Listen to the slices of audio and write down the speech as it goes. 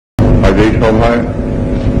এই সভায়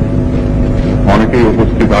অনেকেই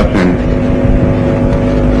উপস্থিত আছেন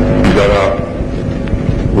যারা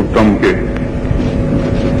উত্তমকে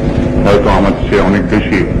হয়তো আমার চেয়ে অনেক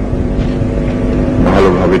বেশি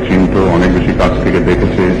ভালোভাবে চিনত, অনেক বেশি কাছ থেকে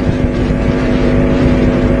দেখেছে,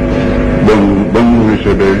 বন্ধু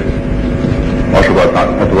হিসেবে অথবা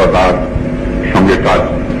তার সঙ্গে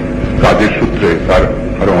কাজের সূত্রে তার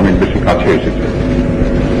আরো অনেক বেশি কাছে এসেছে।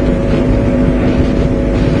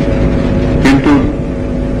 কিন্তু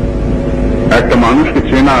একটা মানুষকে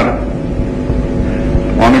চেনার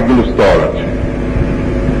অনেকগুলো স্তর আছে।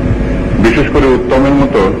 বিশেষ করে উত্তমের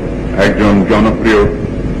মতো একজন জনপ্রিয়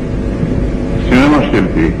সিনেমা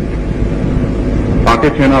শিল্পী, তাকে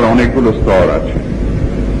চেনার অনেকগুলো স্তর আছে।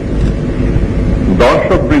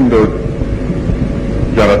 দর্শকবৃন্দ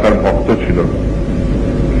যারা তার ভক্ত ছিল,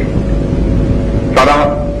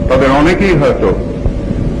 তাদের অনেকেই হয়তো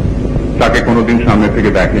তাকে কোনোদিন সামনে থেকে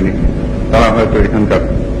দেখেনি, তারা হয়তো এখানকার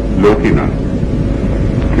লোকই না,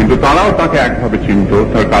 কিন্তু তারাও তাকে একভাবে চিনত,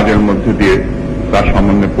 তার কাজের মধ্যে দিয়ে, তার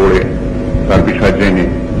সম্বন্ধে পড়ে, তার বিষয় জেনে।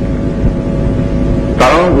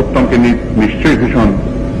 তারাও উত্তমকে নিশ্চয়ই ভীষণ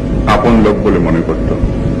আপন লোক বলে মনে করত।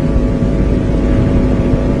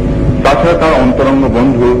 তাছাড়া তার অন্তরঙ্গ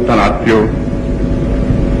বন্ধু, তার আত্মীয়,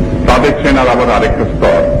 তাদের চেনার আবার আরেকটা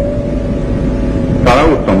স্তর, তারাও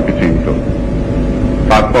উত্তমকে চিনত।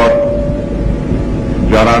 তারপর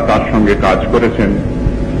যারা তার সঙ্গে কাজ করেছেন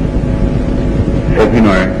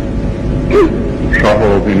অভিনয়ে, সহ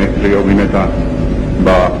অভিনেত্রী, অভিনেতা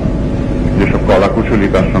বা যেসব কলাকুশলী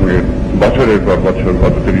তার সঙ্গে বছরের পর বছর,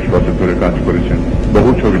 গত 30 বছর ধরে কাজ করেছেন, বহু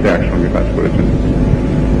ছবিতে একসঙ্গে কাজ করেছেন,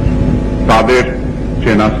 তাদের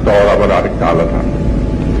চেনা স্তর আবার আরেকটা আলাদা।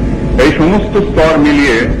 এই সমস্ত স্তর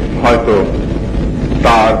মিলিয়ে হয়তো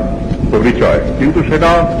তার পরিচয়, কিন্তু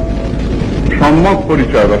সেটা সম্যক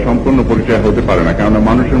পরিচয় বা সম্পূর্ণ পরিচয় হতে পারে না, কেননা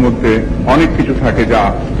মানুষের মধ্যে অনেক কিছু থাকে যা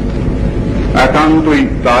একান্তই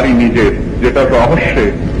তারই নিজের, যেটা রহস্যে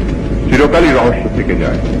চিরকালই রহস্য থেকে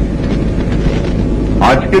যায়।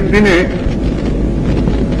 আজকের দিনে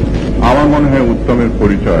আমার মনে হয় উত্তমের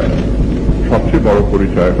পরিচয়, সবচেয়ে বড়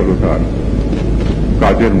পরিচয় হল তার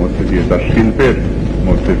কাজের মধ্যে দিয়ে, তার শিল্পের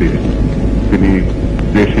মধ্যে দিয়ে। তিনি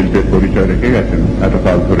যে শিল্পের পরিচয় রেখে গেছেন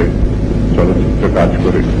এতকাল ধরে চলচ্চিত্র কাজ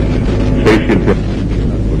করে, সেই শিল্পের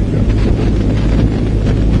পরিচয়।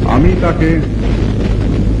 আমি তাকে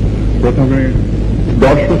প্রথমে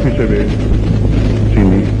দর্শক হিসেবে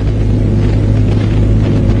চিনি,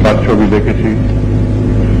 তার ছবি দেখেছি,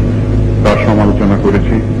 তার সমালোচনা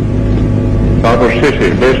করেছি, তারপর শেষে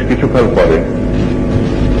বেশ কিছুকাল পরে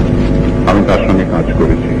আমি তার সঙ্গে কাজ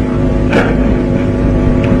করেছি।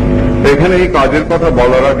 এখানে এই কাজের কথা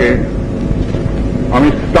বলার আগে আমি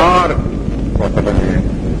স্টার কথাটা নিয়ে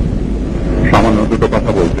সামান্য দুটো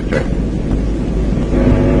কথা বলতে চাই।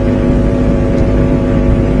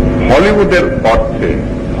 হলিউডের অর্থে,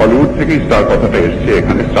 হলিউড থেকেই স্টার কথাটা এসছে,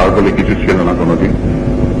 এখানে স্টার বলে কিছু ছিল না কোনোদিন।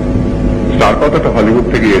 স্টার কথাটা হলিউড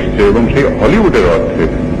থেকে এসছে এবং সেই হলিউডের অর্থে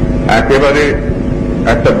একেবারে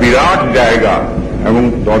একটা বিরাট জায়গা এবং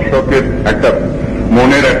দর্শকের একটা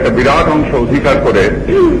মনের একটা বিরাট অংশ অধিকার করে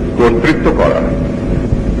কর্তৃত্ব করা।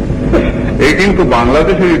 এই কিন্তু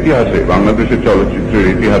বাংলাদেশের ইতিহাসে, বাংলাদেশের চলচ্চিত্রের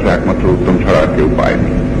ইতিহাসে একমাত্র উত্তম ছাড়া আর কেউ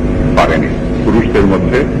পারেনি। পুরুষদের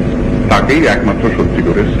মধ্যে তাকেই একমাত্র সত্যি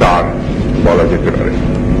করে স্টার বলা যেতে পারে।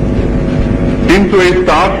 কিন্তু এই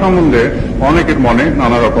স্টার সম্বন্ধে অনেকের মনে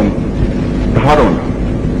নানা রকম ধারণা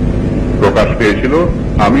প্রকাশ পেয়েছিল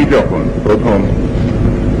আমি যখন প্রথম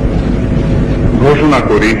ঘোষণা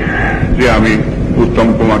করি যে আমি উত্তম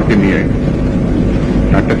কুমারকে নিয়ে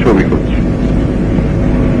একটা ছবি করছি।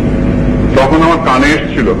 তখন আমার কানে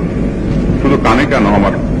এসেছিল, শুধু কানে কেন,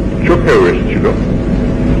 আমার চোখেও এসেছিল,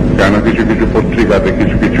 কেন কিছু কিছু পত্রিকাতে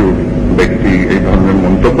কিছু কিছু ব্যক্তি এই ধরনের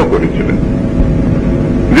মন্তব্য করেছিলেন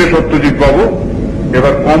যে সত্যজিৎ বাবু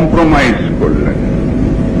এবার কম্প্রোমাইজ করলেন,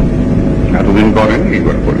 এতদিন করেন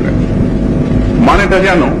এইবার করলেন। মানেটা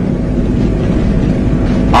জানো,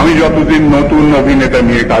 আমি যতদিন নতুন অভিনেতা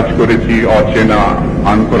নিয়ে কাজ করেছি, অচেনা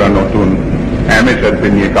আনকরা নতুন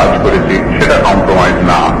অ্যামেচারদের নিয়ে কাজ করেছি, সেটা কম্প্রোমাইজ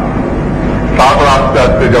না। তারপর আস্তে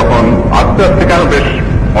আস্তে যখন আস্তে কেন বেশ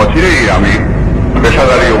অচিরেই আমি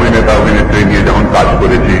পেশাদারী অভিনেতা অভিনেত্রী নিয়ে যখন কাজ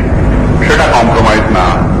করেছি, সেটা কম্প্রোমাইজ না।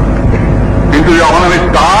 কিন্তু যখন আমি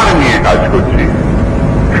স্টার নিয়ে কাজ করছি,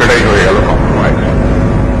 সেটাই হয়ে গেল কম্প্রোমাইজ।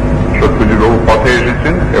 সত্যজিৎ বাবু পথে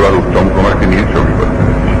এসেছেন, এবার উত্তম কুমারকে নিয়ে ছবি করতে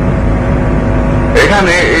হচ্ছে।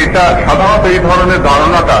 এখানে এটা সাধারণত এই ধরনের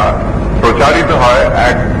ধারণাটা প্রচারিত হয়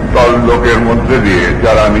এক দল লোকের মধ্যে দিয়ে,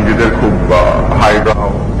 যারা নিজেদের খুব হাইব্রাউ,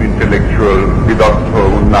 ইন্টেলেকচুয়াল, বিদগ্ধ,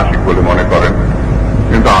 উন্নাসিক বলে মনে করেন,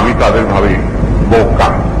 কিন্তু আমি তাদের ভাবি বোকা।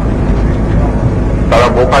 তারা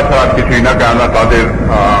বোকা ছাড়া কিছুই না, কেননা তাদের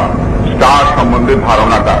স্টার সম্বন্ধে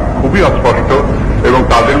ধারণাটা খুবই অস্পষ্ট, এবং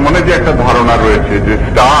তাদের মনে যে একটা ধারণা রয়েছে যে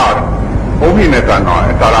স্টার অভিনেতা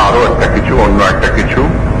নয়, তারা আরো একটা কিছু, অন্য একটা কিছু,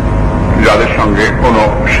 যাদের সঙ্গে কোনো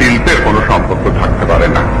শিল্পের কোনো সম্পর্ক থাকতে পারে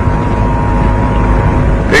না।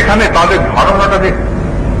 এখানে তাদের ধারণাটা যে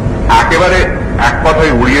একেবারে এক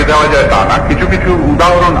কথায় উড়িয়ে দেওয়া যায় তা না, কিছু কিছু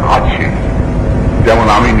উদাহরণ আছে। যেমন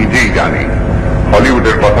আমি নিজেই জানি,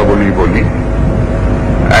 হলিউডের কথা বলি,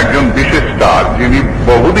 একজন বিশেষ স্টার যিনি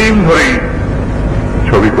বহুদিন ধরেই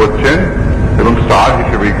ছবি করছেন এবং স্টার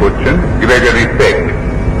হিসেবেই করছেন, গ্রেগরি পেক।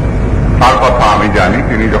 তার কথা আমি জানি।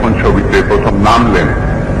 তিনি যখন ছবিতে প্রথম নামলেন,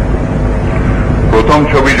 প্রথম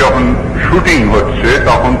ছবি যখন শুটিং হচ্ছে,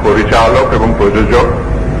 তখন পরিচালক এবং প্রযোজক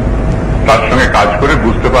তার সঙ্গে কাজ করে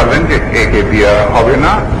বুঝতে পারলেন যে একে দেওয়া হবে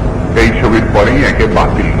না, এই ছবির পরেই একে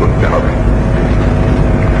বাতিল করতে হবে।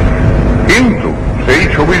 কিন্তু সেই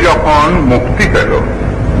ছবি যখন মুক্তি পেল,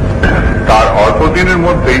 তার অল্প দিনের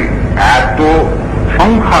মধ্যেই এত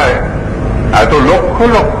সংখ্যায়, এত lakh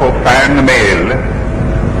lakh fan mail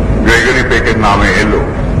Gregory পেকের নামে এলো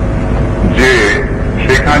যে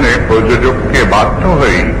সেখানে প্রযোজককে বাধ্য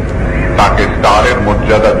হয়েই তাকে স্টারের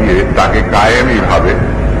মর্যাদা দিয়ে তাকে কায়েমী ভাবে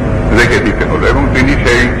রেখে দিতে হলো, এবং তিনি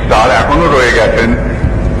সেই স্টার এখনো রয়ে গেছেন।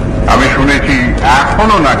 আমি শুনেছি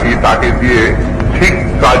এখনো নাকি তাকে দিয়ে ঠিক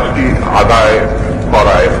কাজটি আদায়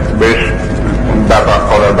করায় বেশ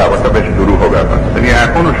ব্যাপারটা বেশ দুরূহ ব্যাপার। তিনি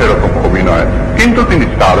এখনো সেরকম অভিনয়, কিন্তু তিনি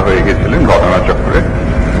স্টার হয়ে গেছিলেন ঘটনাচক্রে,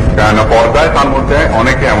 কেননা পর্দায় তার মধ্যে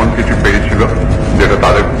অনেকে এমন কিছু পেয়েছিল যেটা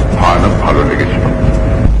তাদের ভয়ানক ভালো লেগেছিল।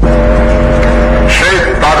 সে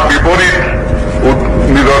তার বিপরীত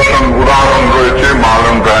উদাহরণ রয়েছে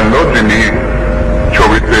মার্লন ব্র্যান্ডো, যিনি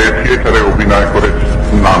ছবিতে থিয়েটারে অভিনয় করে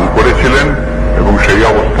নাম করেছিলেন, এবং সেই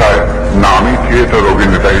অবস্থায় নামী থিয়েটার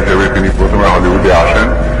অভিনেতা হিসেবে তিনি প্রথমে হলিউডে আসেন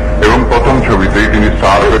এবং প্রথম ছবিতেই তিনি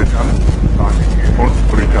স্টার হয়ে যান।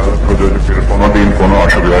 পরিচালক প্রযোজকের কোনোদিন কোনো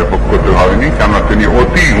অসুবিধায় ভোগ করতে হয়নি, কেননা তিনি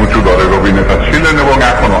অতি উঁচু দরের অভিনেতা ছিলেন এবং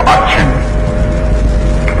এখনো আছেন।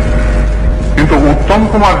 কিন্তু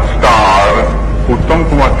উত্তম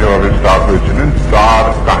কুমার যেভাবে স্টার হয়েছিলেন, তার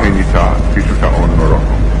কাহিনীটা কিছুটা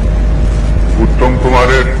অন্যরকম। উত্তম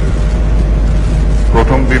কুমারের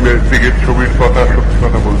প্রথম দিকের ছবির কথা সত্যি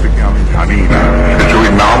কথা বলতে কি আমি জানি না, সে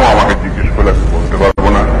ছবির নামও আমাকে জিজ্ঞেস করলে বলতে পারবো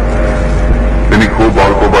না। তিনি খুব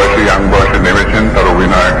অল্প বয়সে, ইয়াং বয়সে নেমেছেন, তার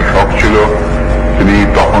অভিনয় একটা শখ ছিল। তিনি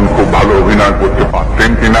তখন খুব ভালো অভিনয় করতে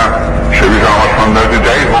পারতেন কিনা সে বিষয়ে আমার সন্দেহ আছে।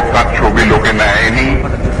 যাই হোক, তার ছবি লোকে নেয়নি,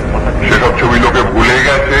 সেসব ছবি লোকে ভুলে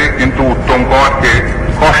গেছে, কিন্তু উত্তম কুমারকে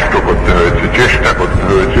কষ্ট করতে হয়েছে, চেষ্টা করতে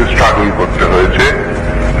হয়েছে, স্ট্রাগল করতে হয়েছে।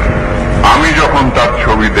 আমি যখন তার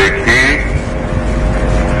ছবি দেখি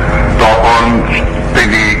তখন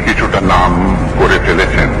তিনি কিছুটা নাম করে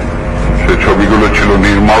ফেলেছেন। সে ছবিগুলো ছিল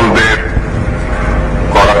নির্মলদের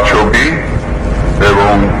করা ছবি,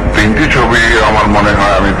 এবং তিনটি ছবি আমার মনে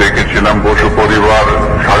হয় আমি দেখেছিলাম, বসু পরিবার,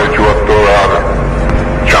 74.5 আর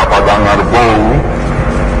চাপাডাঙ্গার বউ।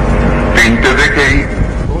 তিনটে দেখেই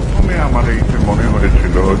প্রথমে আমার এইটা মনে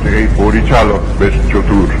হয়েছিল যে এই পরিচালক বেশ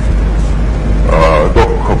চতুর,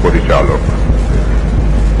 দক্ষ পরিচালক।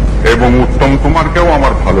 এবং উত্তম কুমারকেও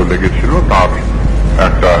আমার ভালো লেগেছিল, তার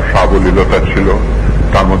একটা সাবলীলতা ছিল,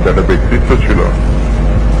 তার মধ্যে একটা ব্যক্তিত্ব ছিল।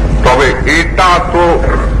 তবে এটা তো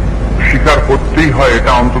স্বীকার করতেই হয়,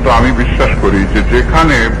 এটা অন্তত আমি বিশ্বাস করি যে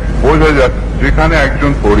যেখানে বোঝা যাচ্ছে, যেখানে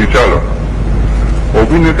একজন পরিচালক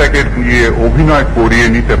অভিনেতাকে দিয়ে অভিনয় করিয়ে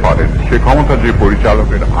নিতে পারেন, সে ক্ষমতা যে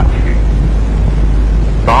পরিচালকের আছে,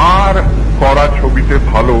 তার করা ছবিতে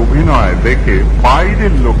ভালো অভিনয় দেখে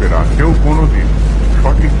বাইরের লোকেরা কেউ কোনোদিন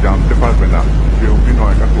সঠিক জানতে পারবে না যে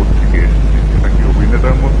অভিনয়টা কোত্থেকে এসছে, সেটা কি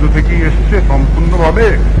অভিনেতার মধ্য থেকেই এসছে সম্পূর্ণভাবে,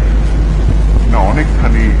 না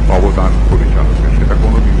অনেকখানি অবদান পরিচালকের, সেটা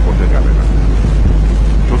কোনোদিন বোঝা যাবে না।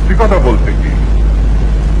 সত্যি কথা বলতে কি,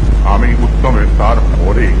 আমি উত্তমের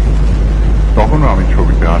তারপরে তখনও আমি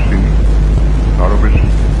ছবিতে আসিনি, তারও বেশ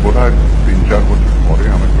বোধহয় 3-4 বছর পরে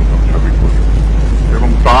আমি প্রথম ছবি করি, এবং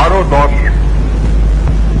তারও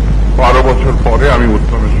 10-12 বছর পরে আমি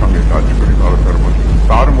উত্তমের সঙ্গে কাজ করি, 12-13 বছর।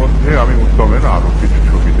 তার মধ্যে আমি উত্তমের আরো কিছু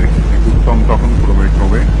ছবি দেখেছি। উত্তম তখন ক্রমে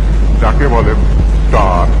ক্রমে যাকে বলে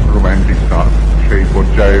স্টার, রোম্যান্টিক স্টার, সেই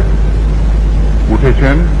পর্যায়ে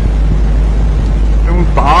উঠেছেন, এবং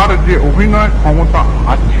তার যে অভিনয় ক্ষমতা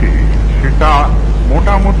আছে সেটা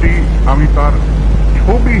মোটামুটি আমি তার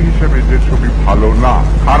ছবি হিসেবে, যে ছবি ভালো না,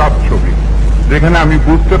 খারাপ ছবি, যেখানে আমি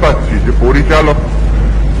বুঝতে পারছি যে পরিচালক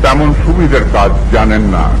তেমন সুবিধের কাজ জানেন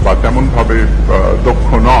না বা তেমন ভাবে দক্ষ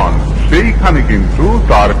নন, সেইখানে কিন্তু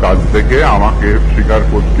তার কাজ থেকে আমাকে স্বীকার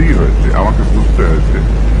করতেই হয়েছে, আমাকে বুঝতে হয়েছে।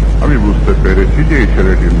 আমি বুঝতে পেরেছি যে এই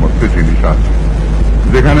ছেলেটির মধ্যে জিনিস আছে,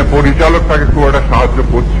 যেখানে পরিচালক তাকে খুব একটা সাহায্য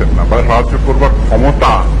করছেন না বা সাহায্য করবার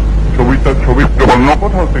ক্ষমতা ছবির অন্য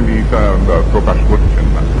কোথাও তিনি প্রকাশ করছেন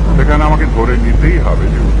না, সেখানে আমাকে ধরে নিতেই হবে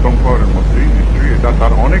যে উত্তম কুমারের মধ্যেই নিশ্চয়ই এটা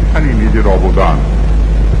তার অনেকখানি নিজের অবদান।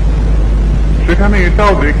 সেখানে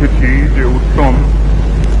এটাও দেখেছি যে উত্তম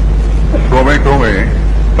ক্রমে ক্রমে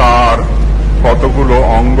তার কতগুলো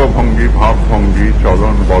অঙ্গভঙ্গি, ভাবভঙ্গি,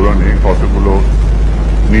 চলন বলনে কতগুলো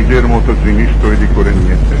নিজের মতো জিনিস তৈরি করে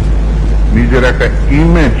নিয়েছে, নিজের একটা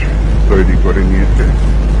ইমেজ তৈরি করে নিয়েছে,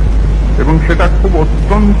 এবং সেটা খুব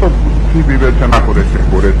অত্যন্ত বুদ্ধি বিবেচনা করেছে।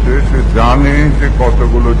 সে জানে যে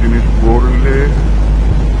কতগুলো জিনিস করলে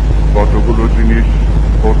কতগুলো জিনিস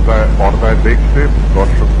পর্দায় দেখতে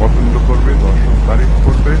দর্শক পছন্দ করবে, দর্শক তারিফ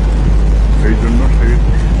করবে। এই জন্য সেই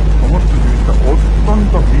সমস্ত জিনিসটা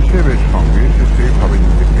অত্যন্ত হিসেবের সঙ্গে সে সেইভাবে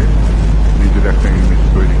নিজের একটা ইমেজ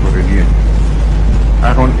তৈরি করে নিয়েছে।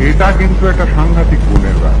 এখন এটা কিন্তু একটা সাংঘাতিক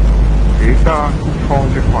গুণের ব্যাপার, এটা খুব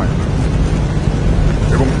সহজে হয় না।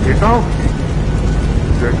 এবং এটাও ঠিক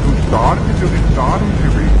যে একজন স্টারকে যদি স্টার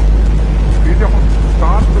হিসেবে সে যখন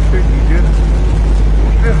স্টার তো সে নিজের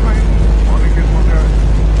বসে হয়, অনেকের মনে হয়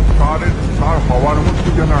স্টার হওয়ার মধ্যে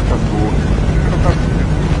যেন একটা দোষ, সেটা তার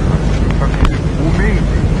নিজের গুণেই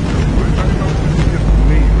নিজের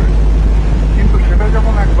গুণেই হয়েছে। কিন্তু সেটা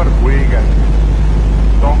যখন একবার হয়ে গেছে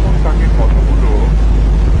তখন তাকে কতগুলো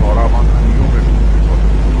ধরা বাঁধা নিয়মের মধ্যে,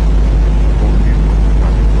 কতগুলো গণ্ডির মধ্যে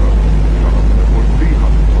তাকে চলাফেরা করতেই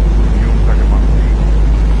হবে, কতগুলো নিয়ম তাকে মানতেই হবে।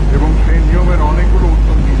 এবং সেই নিয়মের অনেকগুলো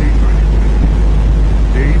উত্তম নিজেই তৈরি করে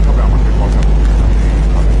এইভাবে আমাকে কথা বলতে হবে,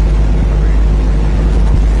 এইভাবে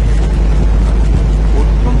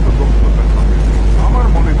অত্যন্ত দক্ষতার সঙ্গে আমার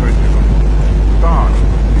মনে হয়েছিল তার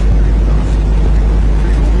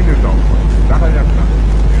সেই অভিনেতাও দেখা যাক না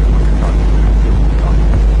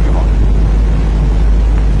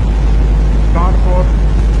তারপর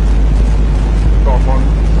তখন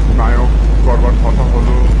নায়ক করবার কথা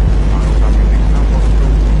হলো, নায়ক আমি লিখলাম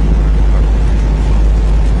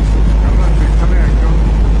কেননা সেখানে একজন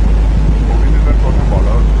অভিনেতার কথা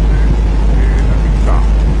বলা হচ্ছে যে এটা লিখতাম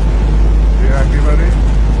যে একেবারে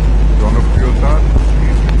জনপ্রিয়তার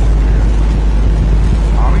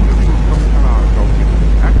আমি যদি উত্তম ছাড়া আর কাউকে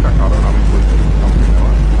একটা কারণ আমি বলছি উত্তমকে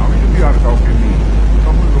নেওয়ার, আমি যদি আর কাউকে নিই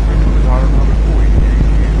তখন লোকের মধ্যে ধারণা হবে কই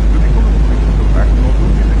যদি কোনো এক নতুন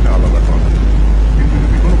জিনিসটা আলাদা কথা, কিন্তু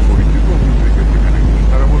যদি কোনো পরিচিত অভিনেতাকে সেখানে নিই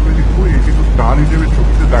তারা বলবে যে কই এটি তো স্টার হিসেবে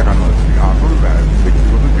ছবিতে দেখানো আছে, আসল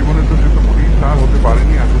ব্যক্তিগত জীবনে তো সে তো মোটেই স্টার হতে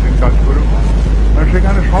পারেনি এতদিন কাজ করেও। আর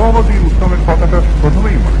সেখানে স্বভাবতই উত্তমের কথাটা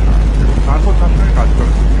প্রথমেই মনে হয় এবং তারপর তার সঙ্গে কাজ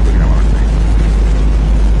করার চেষ্টা করি আমার নেই।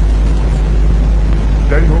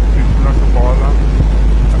 যাই হোক, চিত্রনাট্য পাওয়ালাম,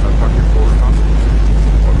 তাকে পড়লাম,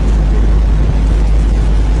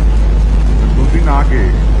 দুদিন আগে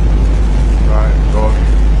প্রায়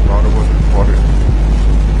 10-12 বছর পরে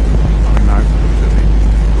আমি নায়ক ছবিটা দেখি,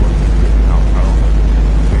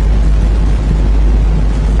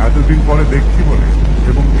 এতদিন পরে দেখছি বলে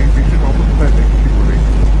এবং এই বিশেষ অবস্থায় দেখছি বলে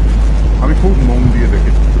আমি খুব মন দিয়ে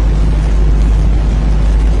দেখেছি,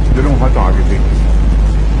 যেরকম হয়তো আগে দেখি।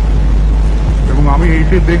 এবং আমি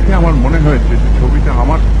এইটা দেখে আমার মনে হয়েছে যে ছবিটা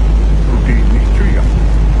আমার ত্রুটি নিশ্চয়ই আছে,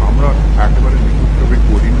 আমরা একেবারে নিখুঁত ছবি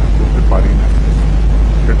করি না, করতে পারি না,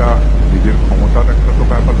 সেটা নিজের ক্ষমতার একটা তো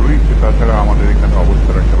ব্যাপার রয়েছে, তাছাড়া আমাদের এখানে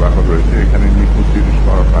অবস্থার একটা ব্যাপার রয়েছে, এখানে নিখুঁত জিনিস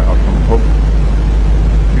করা প্রায় অসম্ভব।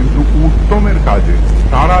 কিন্তু উত্তমের কাজে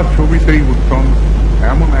সারা ছবিতেই উত্তম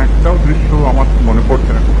এমন একটাও দৃশ্য আমার মনে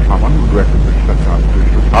পড়ছে না, খুব সামান্য দু একটা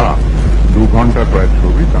দৃশ্য ছাড়া 2 ঘন্টার প্রায়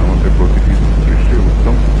ছবি, তার মধ্যে প্রতিটি দৃশ্যে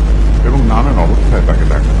উত্তম এবং নানান অবস্থায় তাকে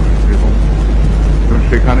দেখানো হয়েছে এবং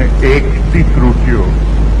সেখানে একটি ত্রুটিও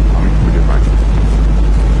আমি খুঁজে পাইনি,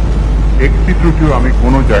 একটি ত্রুটিও আমি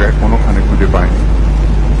কোনো জায়গায় কোনোখানে খুঁজে পাইনি।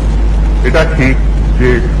 এটা ঠিক যে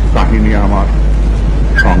কাহিনী আমার,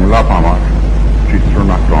 সংলাপ আমার,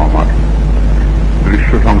 চিত্রনাট্য আমার,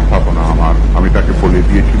 দৃশ্য সংস্থাপনা আমার, আমি তাকে বলে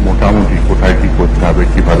দিয়েছি মোটামুটি কোথায় কি করতে হবে,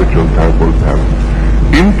 কিভাবে চলতে হবে, বলতে হবে।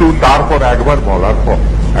 কিন্তু তারপর একবার বলার পর,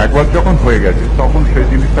 একবার যখন হয়ে গেছে তখন সেই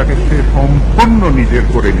জিনিসটাকে সে সম্পূর্ণ নিজের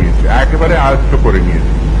করে নিয়েছে, একেবারে আয়ত্ত করে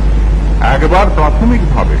নিয়েছে। একবার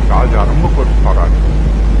প্রাথমিকভাবে কাজ আরম্ভ করার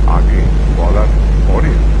আগে বলার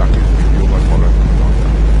পরে তাকে দ্বিতীয়বার বলার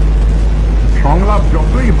দরকার। সংলাপ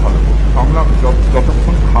যতই ভালো, সংলাপ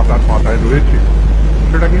যতক্ষণ খাতার পাতায় রয়েছে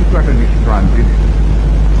সেটা কিন্তু একটা নিষ্প্রাণ জিনিস,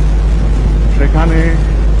 সেখানে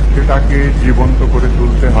সেটাকে জীবন্ত করে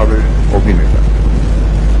তুলতে হবে অভিনেতা।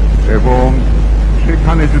 এবং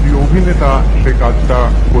সেখানে যদি অভিনেতা সে কাজটা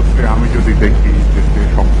করতে আমি যদি দেখি যে সে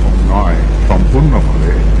সক্ষম নয়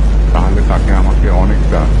সম্পূর্ণভাবে, তাহলে তাকে আমাকে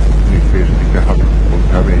অনেকটা নির্দেশ দিতে হবে,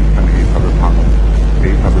 বলতে হবে এইখানে এইভাবে ভাঙো,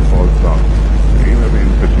 এইভাবে বল দাও, এইভাবে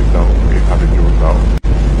এমফেসিস দাও, এইভাবে জোর দাও।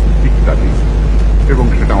 ইত্যাদি, এবং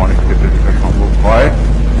সেটা অনেক ক্ষেত্রে যেটা সম্ভব হয়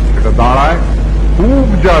সেটা দাঁড়ায় খুব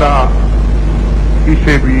যারা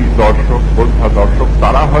হিসেবি দর্শক, বোদ্ধা দর্শক,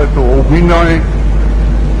 তারা হয়তো অভিনয়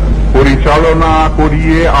পরিচালনা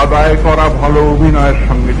করিয়ে আদায় করা ভালো অভিনয়ের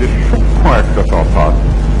সঙ্গে যে সূক্ষ্ম একটা তফাৎ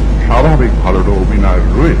স্বাভাবিক ভালো অভিনয়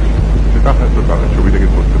রয়েছে সেটা হয়তো তারা ছবি থেকে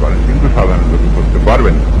করতে পারেন, কিন্তু সাধারণ লোক করতে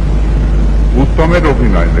পারবেন না। উত্তমের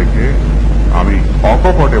অভিনয় দেখে আমি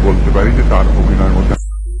অকপটে বলতে পারি যে তার অভিনয়ের মধ্যে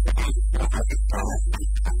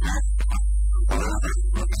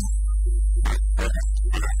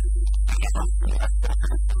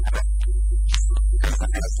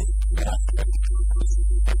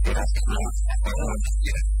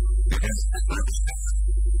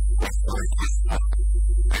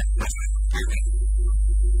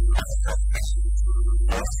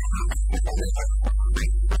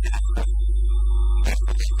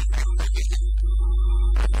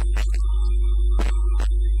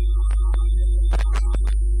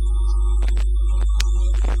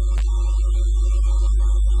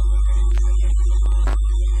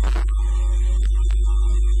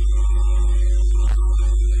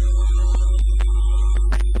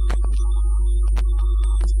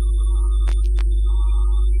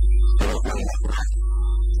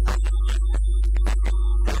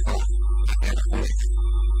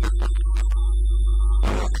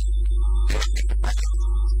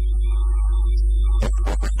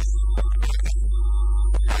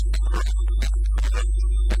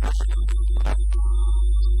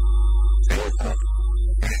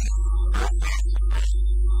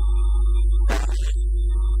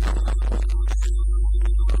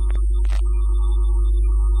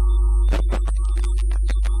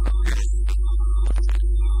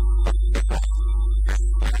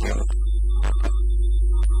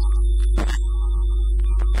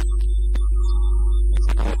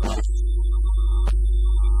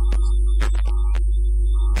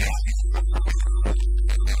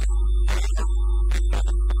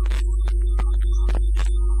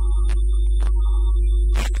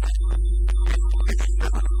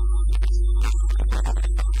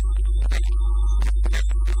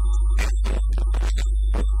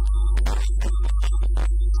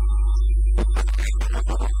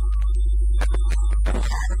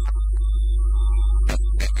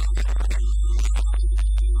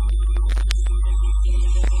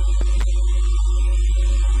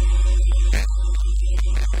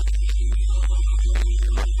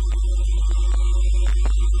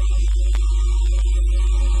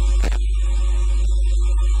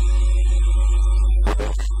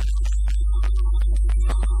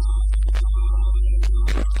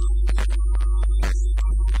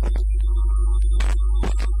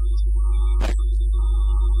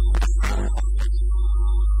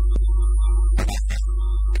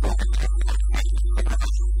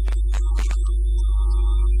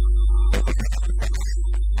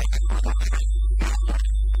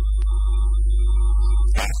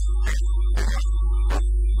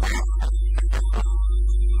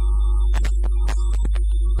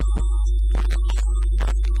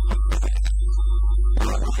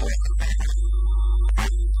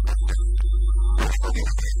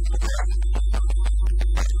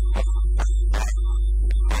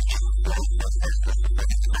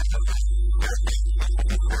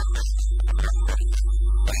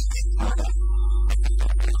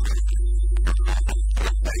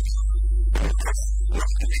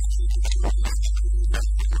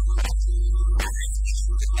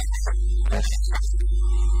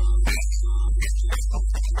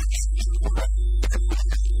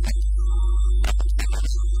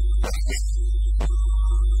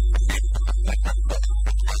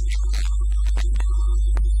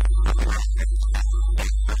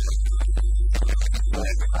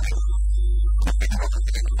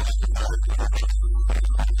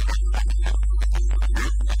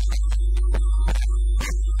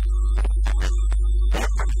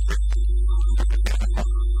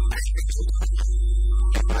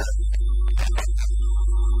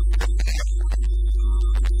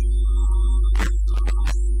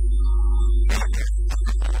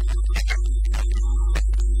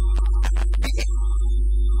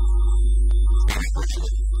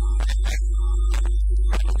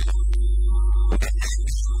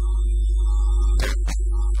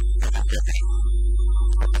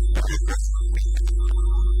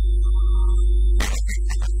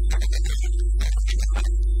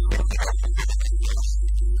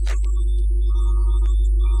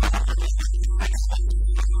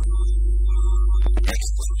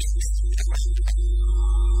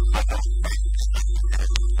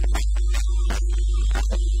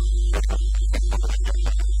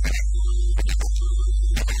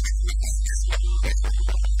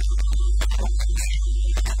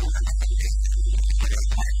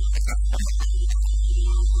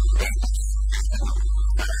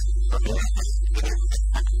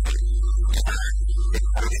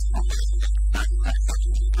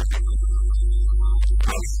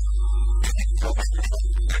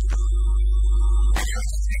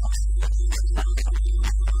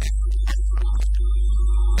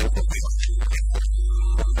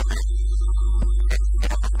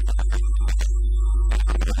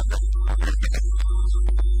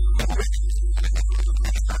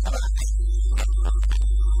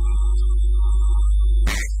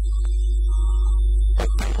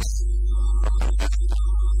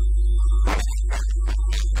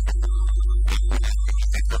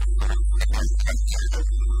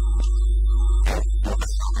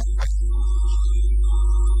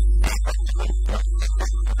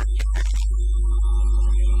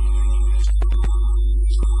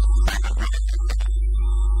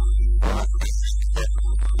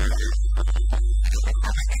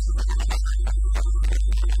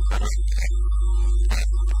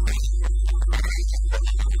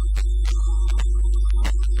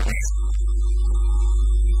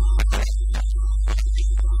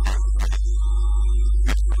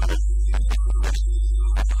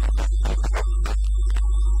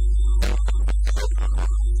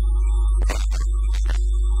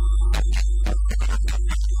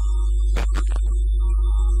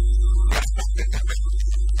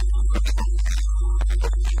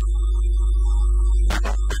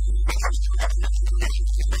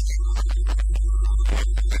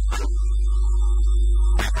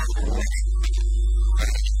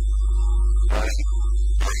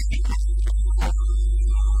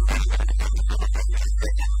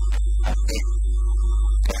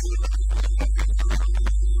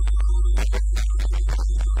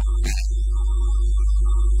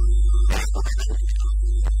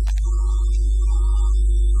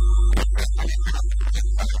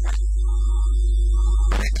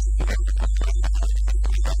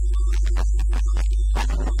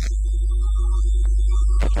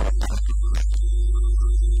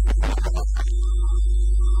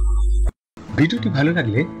ভিডিওটি ভালো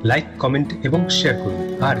লাগলে লাইক, কমেন্ট এবং শেয়ার করুন।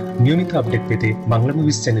 আর নিয়মিত আপডেট পেতে বাংলা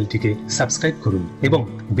মুভিজ চ্যানেলটিকে সাবস্ক্রাইব করুন এবং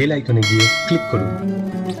বেল আইকনে গিয়ে ক্লিক করুন।